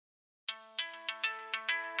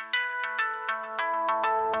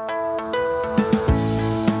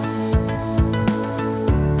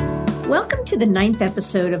Welcome to the 9th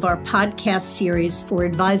episode of our podcast series for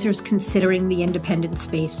advisors considering the independent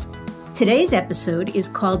space. Today's episode is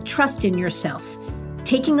called Trust in Yourself,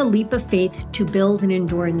 Taking a Leap of Faith to Build an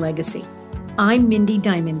Enduring Legacy. I'm Mindy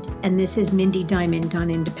Diamond, and this is Mindy Diamond on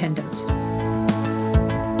Independence.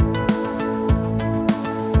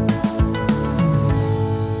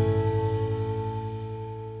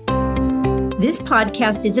 This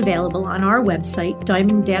podcast is available on our website,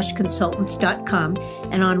 diamond-consultants.com,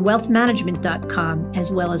 and on wealthmanagement.com,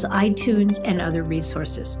 as well as iTunes and other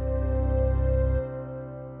resources.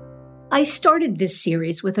 I started this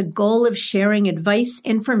series with a goal of sharing advice,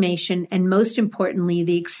 information, and most importantly,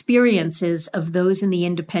 the experiences of those in the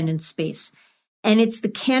independent space. And it's the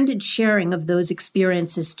candid sharing of those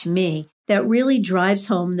experiences to me that really drives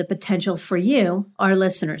home the potential for you, our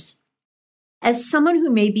listeners. As someone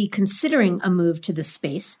who may be considering a move to the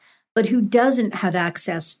space, but who doesn't have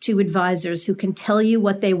access to advisors who can tell you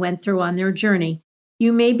what they went through on their journey,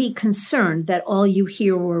 you may be concerned that all you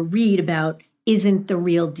hear or read about isn't the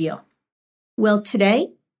real deal. Well,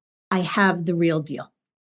 today, I have the real deal.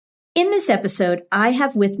 In this episode, I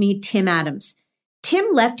have with me Tim Adams. Tim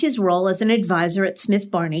left his role as an advisor at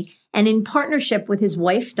Smith Barney and in partnership with his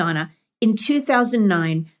wife, Donna, in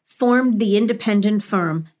 2009, formed the independent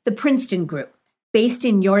firm, the Princeton Group, based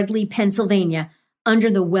in Yardley, Pennsylvania,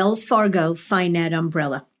 under the Wells Fargo FiNet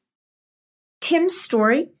umbrella. Tim's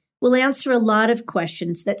story will answer a lot of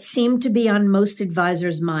questions that seem to be on most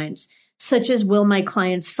advisors' minds, such as, will my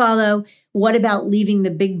clients follow? What about leaving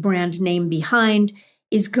the big brand name behind?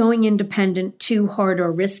 Is going independent too hard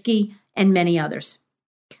or risky? And many others.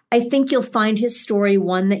 I think you'll find his story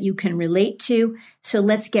one that you can relate to, so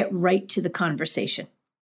let's get right to the conversation.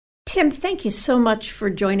 Tim, thank you so much for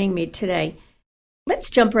joining me today. Let's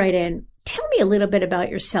jump right in. Tell me a little bit about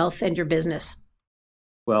yourself and your business.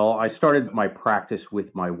 Well, I started my practice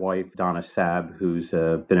with my wife, Donna Saab, who's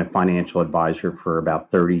been a financial advisor for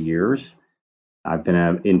about 30 years. I've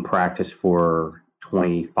been in practice for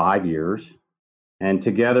 25 years. And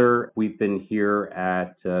together, we've been here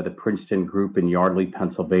at the Princeton Group in Yardley,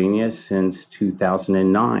 Pennsylvania since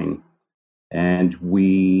 2009. And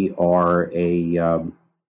we are a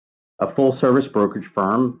full-service brokerage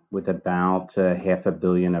firm with about $500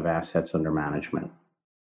 million of assets under management.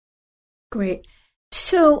 Great.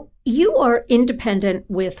 So you are independent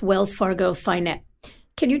with Wells Fargo FiNet.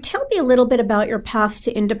 Can you tell me a little bit about your path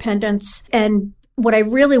to independence? And what I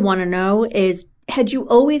really want to know is, had you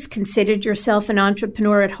always considered yourself an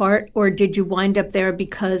entrepreneur at heart, or did you wind up there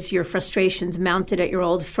because your frustrations mounted at your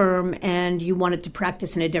old firm and you wanted to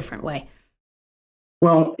practice in a different way?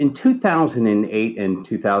 Well, in 2008 and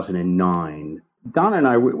 2009, Donna and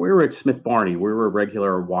I, we were at Smith Barney. We were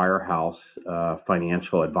regular wirehouse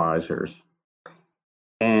financial advisors.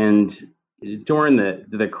 And during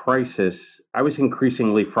the crisis, I was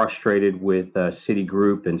increasingly frustrated with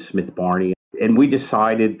Citigroup and Smith Barney. And we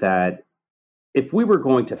decided that if we were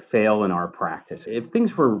going to fail in our practice, if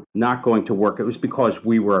things were not going to work, it was because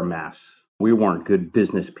we were a mess. We weren't good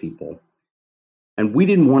business people. And we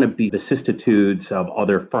didn't want to be vicissitudes of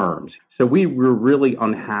other firms. So we were really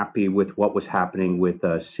unhappy with what was happening with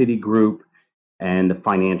Citigroup and the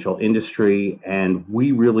financial industry. And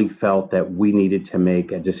we really felt that we needed to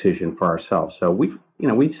make a decision for ourselves. So we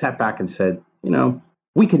sat back and said,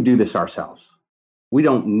 we can do this ourselves. We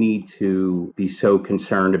don't need to be so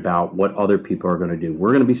concerned about what other people are going to do.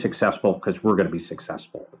 We're going to be successful because we're going to be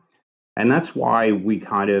successful. And that's why we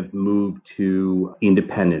kind of moved to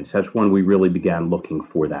independence. That's when we really began looking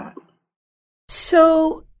for that.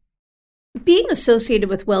 So being associated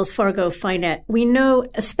with Wells Fargo FiNet, we know,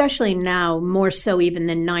 especially now, more so even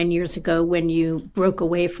than 9 years ago when you broke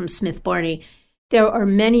away from Smith Barney, there are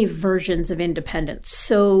many versions of independence.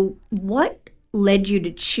 So what led you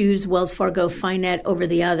to choose Wells Fargo FiNet over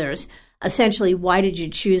the others? Essentially, why did you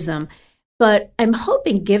choose them? But I'm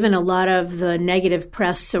hoping, given a lot of the negative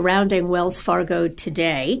press surrounding Wells Fargo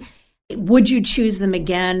today, would you choose them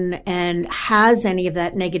again? And has any of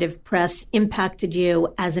that negative press impacted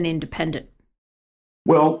you as an independent?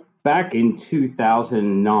 Well, back in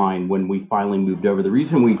 2009, when we finally moved over, the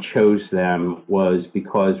reason we chose them was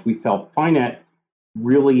because we felt FiNet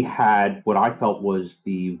really had what I felt was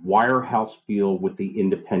the wirehouse feel with the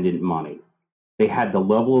independent money. They had the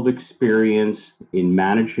level of experience in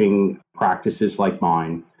managing practices like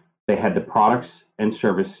mine. They had the products and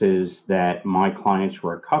services that my clients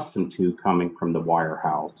were accustomed to coming from the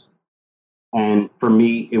wirehouse. And for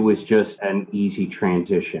me, it was just an easy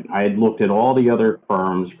transition. I had looked at all the other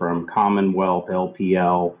firms from Commonwealth,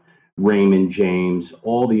 LPL, Raymond James,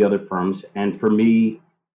 all the other firms. And for me,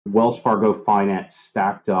 Wells Fargo FiNet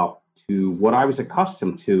stacked up to what I was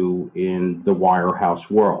accustomed to in the wirehouse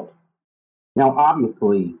world. Now,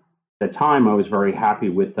 obviously, at the time I was very happy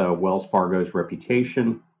with Wells Fargo's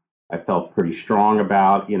reputation. I felt pretty strong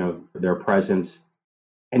about, their presence.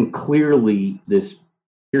 And clearly, this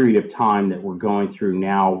period of time that we're going through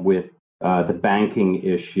now with the banking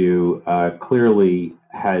issue clearly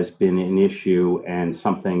has been an issue and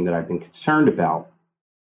something that I've been concerned about.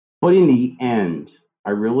 But in the end, I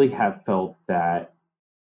really have felt that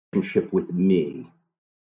relationship with me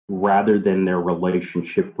rather than their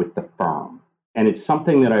relationship with the firm. And it's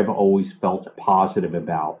something that I've always felt positive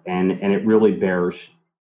about, and it really bears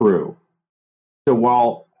true. So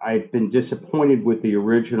while I've been disappointed with the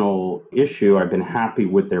original issue, I've been happy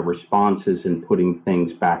with their responses and putting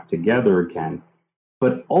things back together again.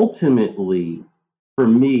 But ultimately, for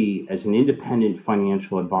me, as an independent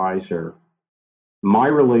financial advisor, my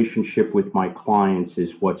relationship with my clients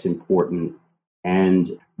is what's important.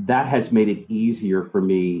 And that has made it easier for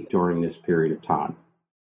me during this period of time.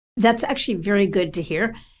 That's actually very good to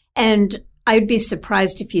hear. And I'd be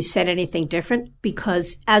surprised if you said anything different,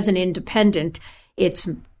 because as an independent, it's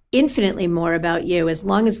infinitely more about you. As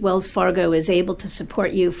long as Wells Fargo is able to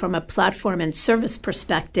support you from a platform and service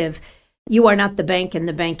perspective, you are not the bank and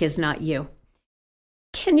the bank is not you.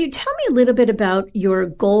 Can you tell me a little bit about your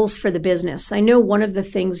goals for the business? I know one of the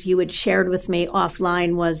things you had shared with me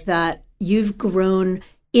offline was that you've grown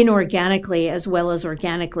inorganically as well as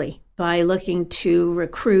organically by looking to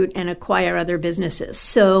recruit and acquire other businesses.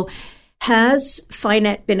 So has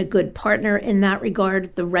FiNet been a good partner in that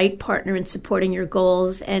regard, the right partner in supporting your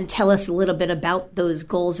goals? And tell us a little bit about those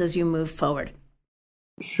goals as you move forward.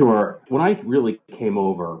 Sure. When I really came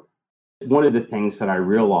over, one of the things that I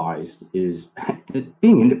realized is that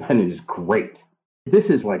being independent is great.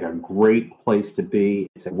 This is like a great place to be.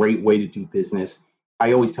 It's a great way to do business.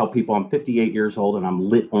 I always tell people I'm 58 years old and I'm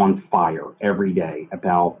lit on fire every day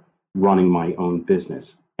about running my own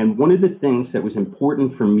business. And one of the things that was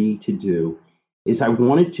important for me to do is I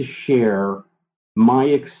wanted to share my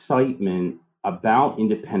excitement about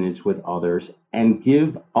independence with others and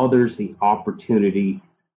give others the opportunity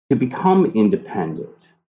to become independent.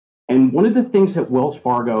 And one of the things that Wells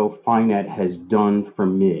Fargo FiNet has done for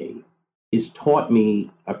me is taught me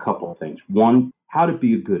a couple of things. One, how to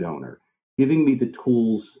be a good owner, giving me the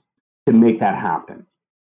tools to make that happen.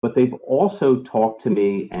 But they've also talked to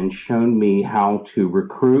me and shown me how to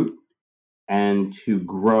recruit and to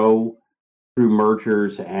grow through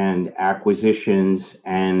mergers and acquisitions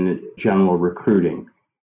and general recruiting.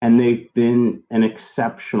 And they've been an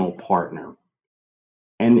exceptional partner.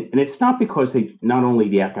 And it's not because they not only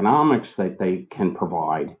the economics that they can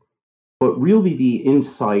provide, but really the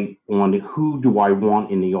insight on who do I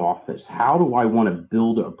want in the office? How do I want to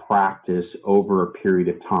build a practice over a period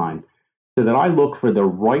of time so that I look for the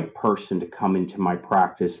right person to come into my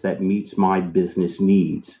practice that meets my business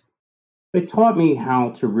needs? It taught me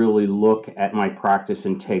how to really look at my practice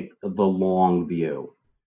and take the long view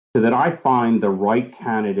so that I find the right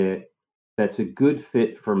candidate that's a good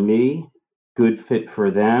fit for me, good fit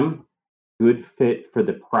for them, good fit for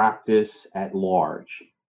the practice at large.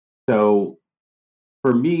 So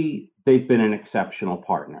for me, they've been an exceptional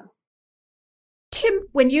partner. Tim,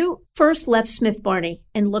 when you first left Smith Barney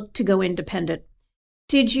and looked to go independent,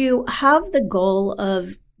 did you have the goal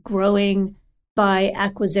of growing by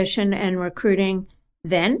acquisition and recruiting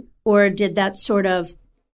then, or did that sort of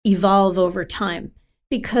evolve over time?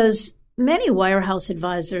 Because many wirehouse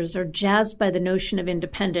advisors are jazzed by the notion of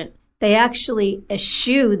independent. They actually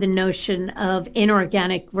eschew the notion of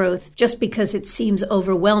inorganic growth just because it seems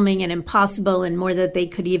overwhelming and impossible and more than they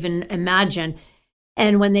could even imagine.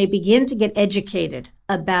 And when they begin to get educated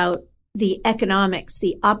about the economics,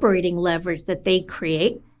 the operating leverage that they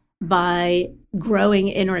create by growing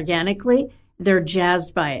inorganically, they're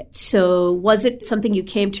jazzed by it. So was it something you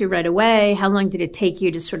came to right away? How long did it take you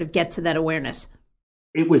to sort of get to that awareness?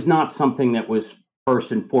 It was not something that was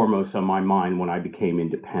first and foremost on my mind when I became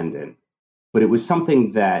independent, but it was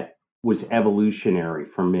something that was evolutionary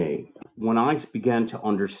for me. When I began to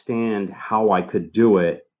understand how I could do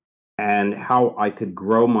it and how I could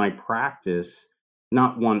grow my practice,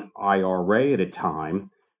 not one IRA at a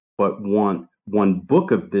time, but one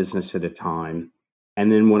book of business at a time.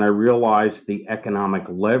 And then when I realized the economic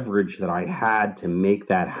leverage that I had to make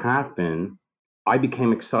that happen, I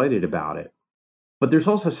became excited about it. But there's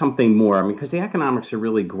also something more. I mean, because the economics are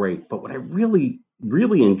really great. But what I really,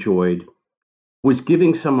 really enjoyed was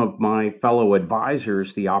giving some of my fellow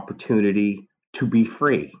advisors the opportunity to be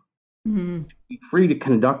free, to be free to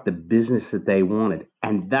conduct the business that they wanted.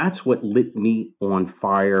 And that's what lit me on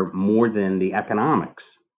fire more than the economics.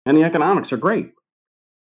 And the economics are great.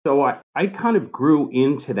 So I kind of grew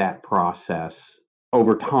into that process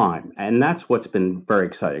over time, and that's what's been very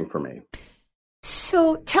exciting for me.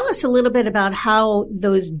 So tell us a little bit about how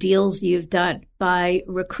those deals you've done by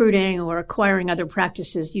recruiting or acquiring other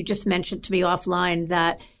practices. You just mentioned to me offline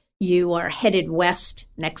that you are headed west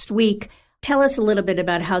next week. Tell us a little bit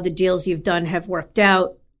about how the deals you've done have worked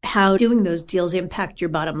out, how doing those deals impact your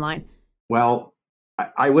bottom line. Well,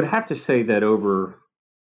 I would have to say that over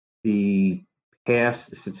the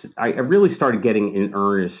past, since I really started getting in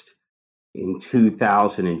earnest in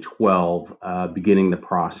 2012, beginning the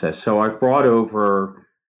process. So I've brought over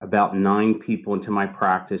about 9 people into my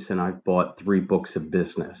practice, and I've bought 3 books of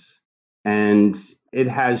business. And it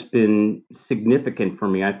has been significant for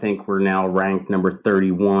me. I think we're now ranked number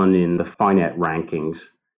 31 in the FINET rankings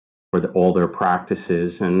for all their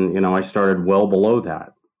practices. And, I started well below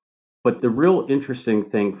that. But the real interesting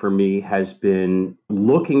thing for me has been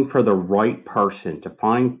looking for the right person, to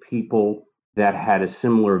find people that had a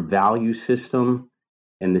similar value system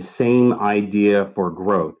and the same idea for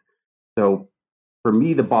growth. So for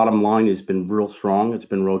me, the bottom line has been real strong. It's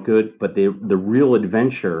been real good. But the real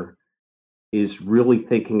adventure is really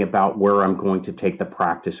thinking about where I'm going to take the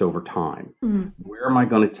practice over time. Where am I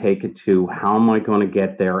going to take it to? How am I going to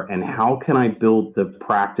get there? And how can I build the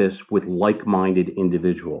practice with like-minded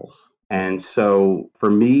individuals? And so for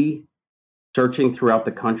me, searching throughout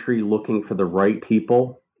the country, looking for the right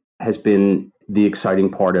people has been the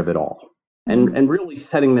exciting part of it all. And really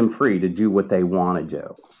setting them free to do what they want to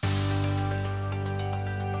do.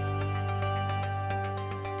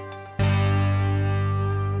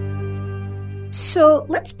 So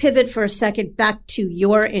let's pivot for a second back to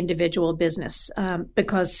your individual business,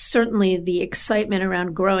 because certainly the excitement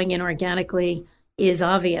around growing inorganically is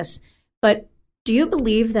obvious. But do you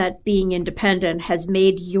believe that being independent has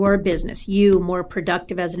made your business, you, more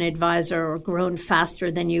productive as an advisor or grown faster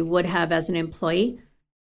than you would have as an employee?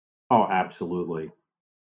 Oh, absolutely.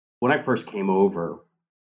 When I first came over,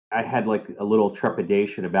 I had like a little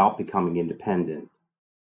trepidation about becoming independent.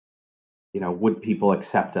 Would people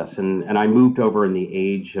accept us? And I moved over in the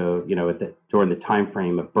age of, during the time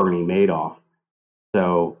frame of Bernie Madoff.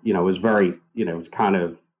 So, it was very, it was kind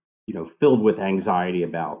of, filled with anxiety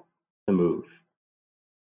about the move.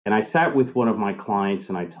 And I sat with one of my clients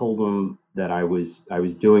and I told him that I was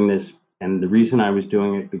doing this. And the reason I was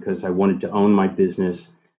doing it because I wanted to own my business,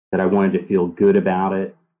 that I wanted to feel good about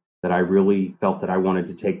it, that I really felt that I wanted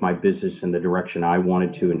to take my business in the direction I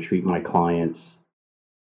wanted to and treat my clients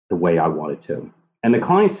the way I wanted to. And the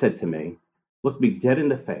client said to me, looked me dead in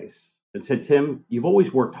the face and said, Tim, you've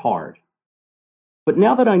always worked hard. But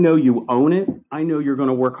now that I know you own it, I know you're going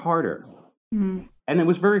to work harder. And it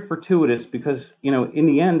was very fortuitous because, in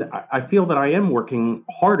the end, I feel that I am working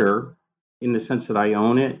harder in the sense that I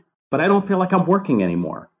own it, but I don't feel like I'm working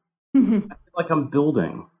anymore. I feel like I'm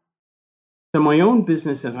building. So my own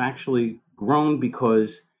business has actually grown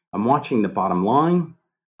because I'm watching the bottom line.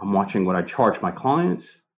 I'm watching what I charge my clients.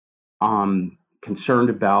 I'm concerned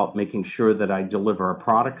about making sure that I deliver a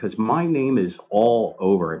product because my name is all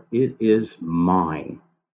over it. It is mine.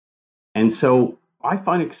 And so I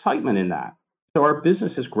find excitement in that. So our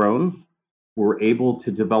business has grown. We're able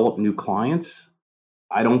to develop new clients.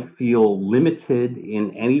 I don't feel limited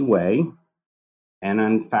in any way. And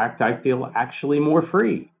in fact, I feel actually more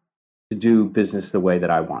free to do business the way that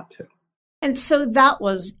I want to. And so that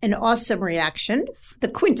was an awesome reaction, the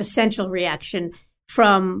quintessential reaction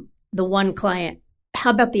from the one client.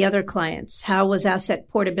 How about the other clients? How was asset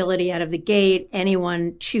portability out of the gate?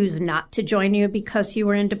 Anyone choose not to join you because you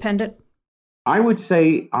were independent? I would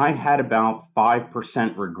say I had about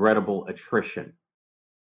 5% regrettable attrition.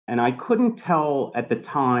 And I couldn't tell at the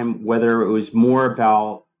time whether it was more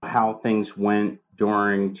about how things went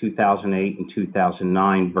during 2008 and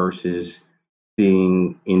 2009 versus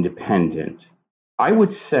being independent. I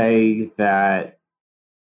would say that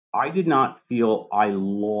I did not feel I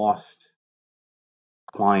lost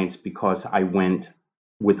clients because I went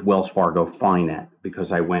with Wells Fargo FINET,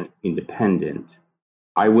 because I went independent.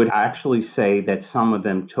 I would actually say that some of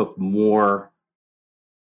them took more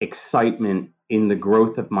excitement in the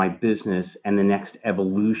growth of my business and the next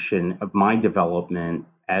evolution of my development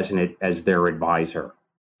as their advisor.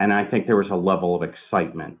 And I think there was a level of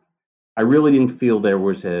excitement. I really didn't feel there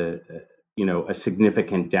was a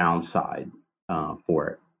significant downside for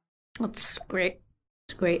it. That's great.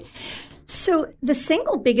 That's great. So the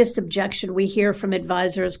single biggest objection we hear from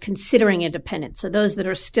advisors considering independence, so those that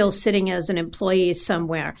are still sitting as an employee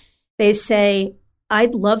somewhere, they say,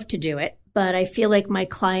 I'd love to do it, but I feel like my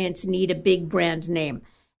clients need a big brand name.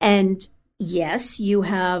 And, yes, you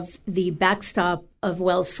have the backstop of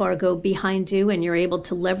Wells Fargo behind you and you're able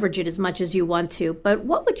to leverage it as much as you want to. But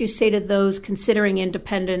what would you say to those considering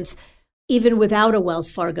independence even without a Wells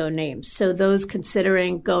Fargo name? So those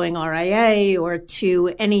considering going RIA or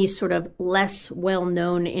to any sort of less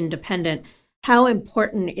well-known independent, how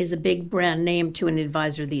important is a big brand name to an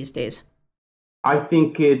advisor these days? I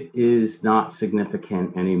think it is not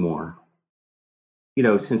significant anymore.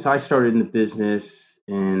 Since I started in the business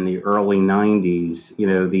in the early 90s,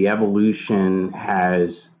 the evolution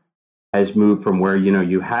has moved from where,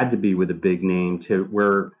 you had to be with a big name to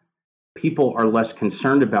where people are less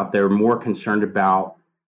concerned about, they're more concerned about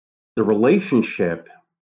the relationship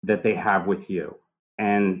that they have with you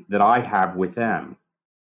and that I have with them.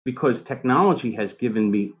 Because technology has given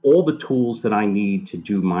me all the tools that I need to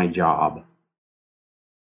do my job.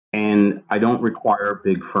 And I don't require a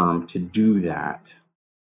big firm to do that.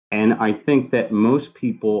 And I think that most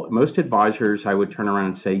advisors, I would turn around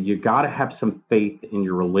and say, you got to have some faith in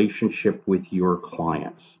your relationship with your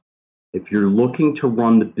clients. If you're looking to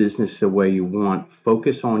run the business the way you want,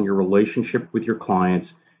 focus on your relationship with your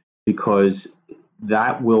clients because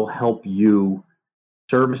that will help you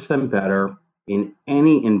service them better in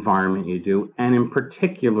any environment you do, and in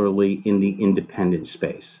particularly in the independent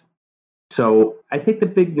space. So I think the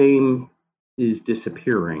big name is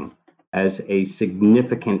disappearing as a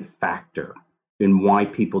significant factor in why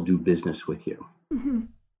people do business with you. Mm-hmm.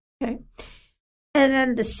 Okay. And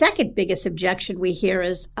then the second biggest objection we hear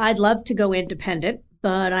is, I'd love to go independent,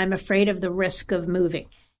 but I'm afraid of the risk of moving.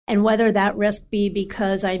 And whether that risk be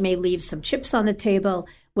because I may leave some chips on the table,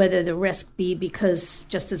 whether the risk be because,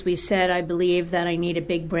 just as we said, I believe that I need a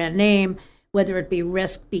big brand name, whether it be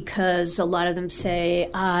risk because a lot of them say,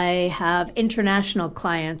 I have international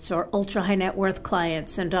clients or ultra high net worth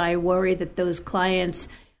clients, and I worry that those clients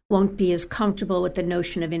won't be as comfortable with the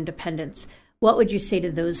notion of independence. What would you say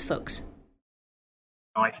to those folks?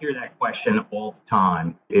 I hear that question all the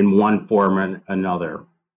time in one form or another.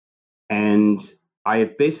 And I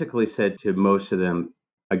have basically said to most of them,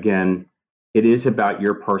 again, it is about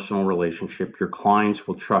your personal relationship. Your clients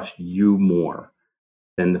will trust you more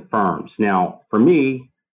than the firms. Now, for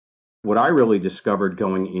me, what I really discovered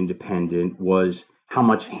going independent was how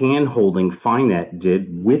much hand-holding FiNet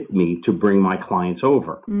did with me to bring my clients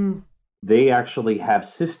over. They actually have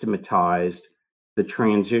systematized the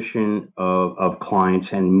transition of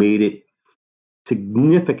clients and made it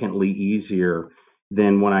significantly easier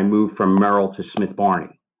than when I moved from Merrill to Smith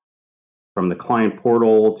Barney. From the client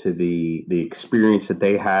portal to the experience that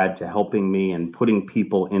they had to helping me and putting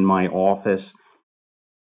people in my office.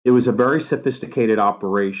 It was a very sophisticated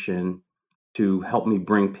operation to help me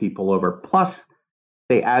bring people over. Plus,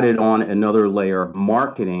 they added on another layer of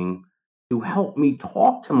marketing to help me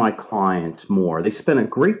talk to my clients more. They spent a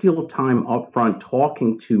great deal of time up front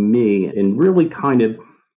talking to me and really kind of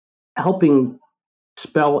helping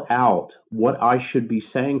spell out what I should be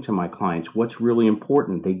saying to my clients, what's really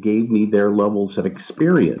important. They gave me their levels of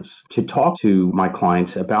experience to talk to my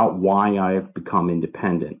clients about why I have become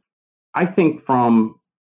independent. I think from,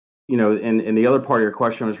 and the other part of your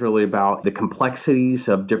question was really about the complexities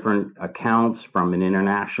of different accounts from an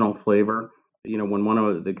international flavor. When one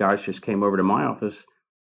of the guys just came over to my office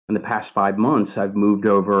in the past 5 months, I've moved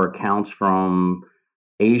over accounts from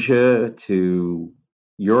Asia to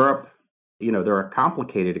Europe. There are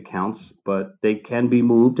complicated accounts, but they can be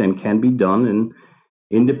moved and can be done. And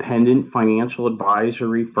independent financial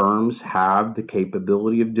advisory firms have the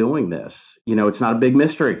capability of doing this. It's not a big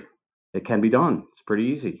mystery. It can be done. It's pretty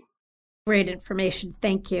easy. Great information.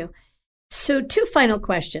 Thank you. So 2 final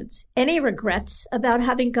questions. Any regrets about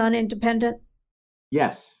having gone independent?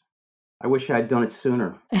 Yes. I wish I had done it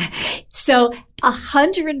sooner. So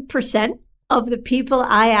 100% of the people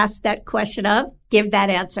I asked that question of give that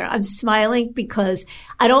answer. I'm smiling because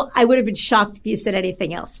I would have been shocked if you said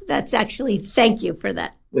anything else. That's actually, thank you for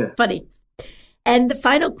that. Yeah. Funny. And the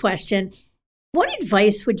final question, what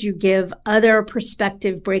advice would you give other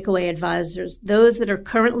prospective breakaway advisors, those that are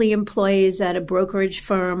currently employees at a brokerage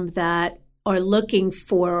firm that are looking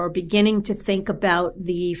for or beginning to think about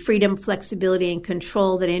the freedom, flexibility, and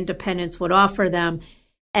control that independence would offer them,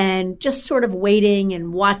 and just sort of waiting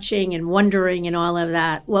and watching and wondering and all of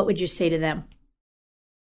that? What would you say to them?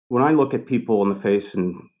 When I look at people in the face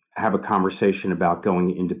and have a conversation about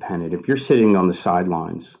going independent, if you're sitting on the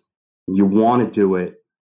sidelines, you want to do it,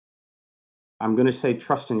 I'm going to say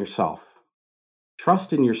trust in yourself.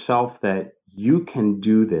 Trust in yourself that you can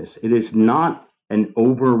do this. It is not an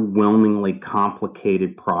overwhelmingly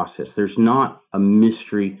complicated process. There's not a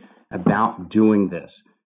mystery about doing this.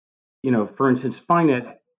 For instance,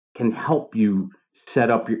 FiNet can help you set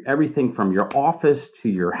up everything from your office to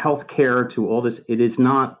your healthcare to all this. It is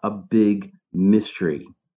not a big mystery,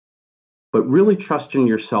 but really trust in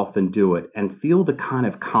yourself and do it, and feel the kind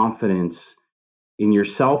of confidence in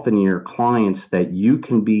yourself and your clients that you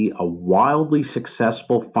can be a wildly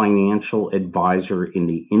successful financial advisor in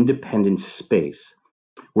the independent space,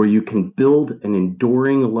 where you can build an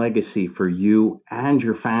enduring legacy for you and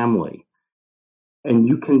your family. And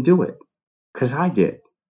you can do it, because I did.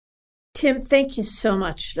 Tim, thank you so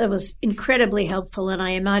much. That was incredibly helpful, and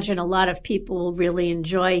I imagine a lot of people will really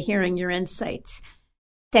enjoy hearing your insights.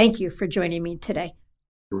 Thank you for joining me today.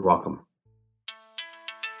 You're welcome.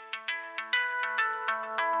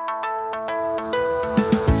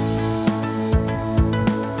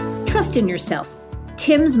 Trust in yourself.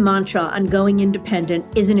 Tim's mantra on going independent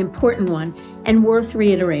is an important one and worth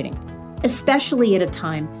reiterating, especially at a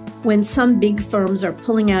time when some big firms are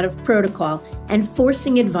pulling out of protocol and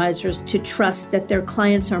forcing advisors to trust that their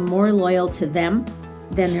clients are more loyal to them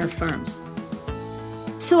than their firms.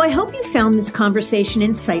 So I hope you found this conversation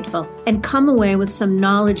insightful and come away with some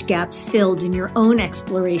knowledge gaps filled in your own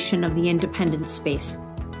exploration of the independent space.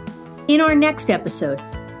 In our next episode,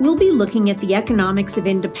 we'll be looking at the economics of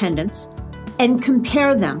independence and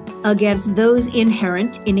compare them against those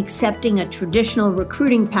inherent in accepting a traditional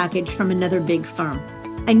recruiting package from another big firm.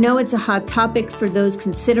 I know it's a hot topic for those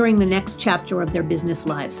considering the next chapter of their business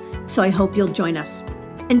lives, so I hope you'll join us.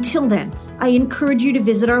 Until then, I encourage you to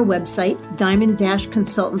visit our website,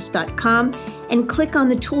 diamond-consultants.com, and click on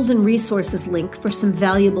the Tools and Resources link for some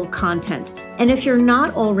valuable content. And if you're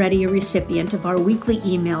not already a recipient of our weekly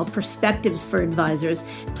email, Perspectives for Advisors,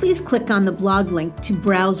 please click on the blog link to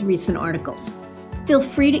browse recent articles. Feel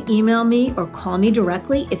free to email me or call me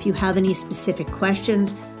directly if you have any specific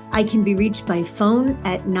questions. I can be reached by phone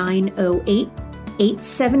at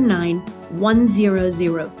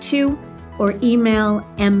 908-879-1002 or email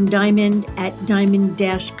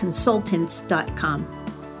mdiamond@diamond-consultants.com.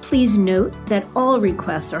 Please note that all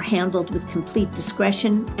requests are handled with complete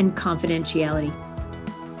discretion and confidentiality.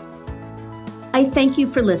 I thank you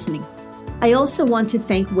for listening. I also want to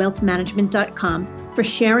thank wealthmanagement.com for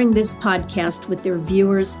sharing this podcast with their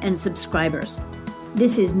viewers and subscribers.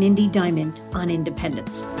 This is Mindy Diamond on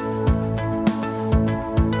Independence.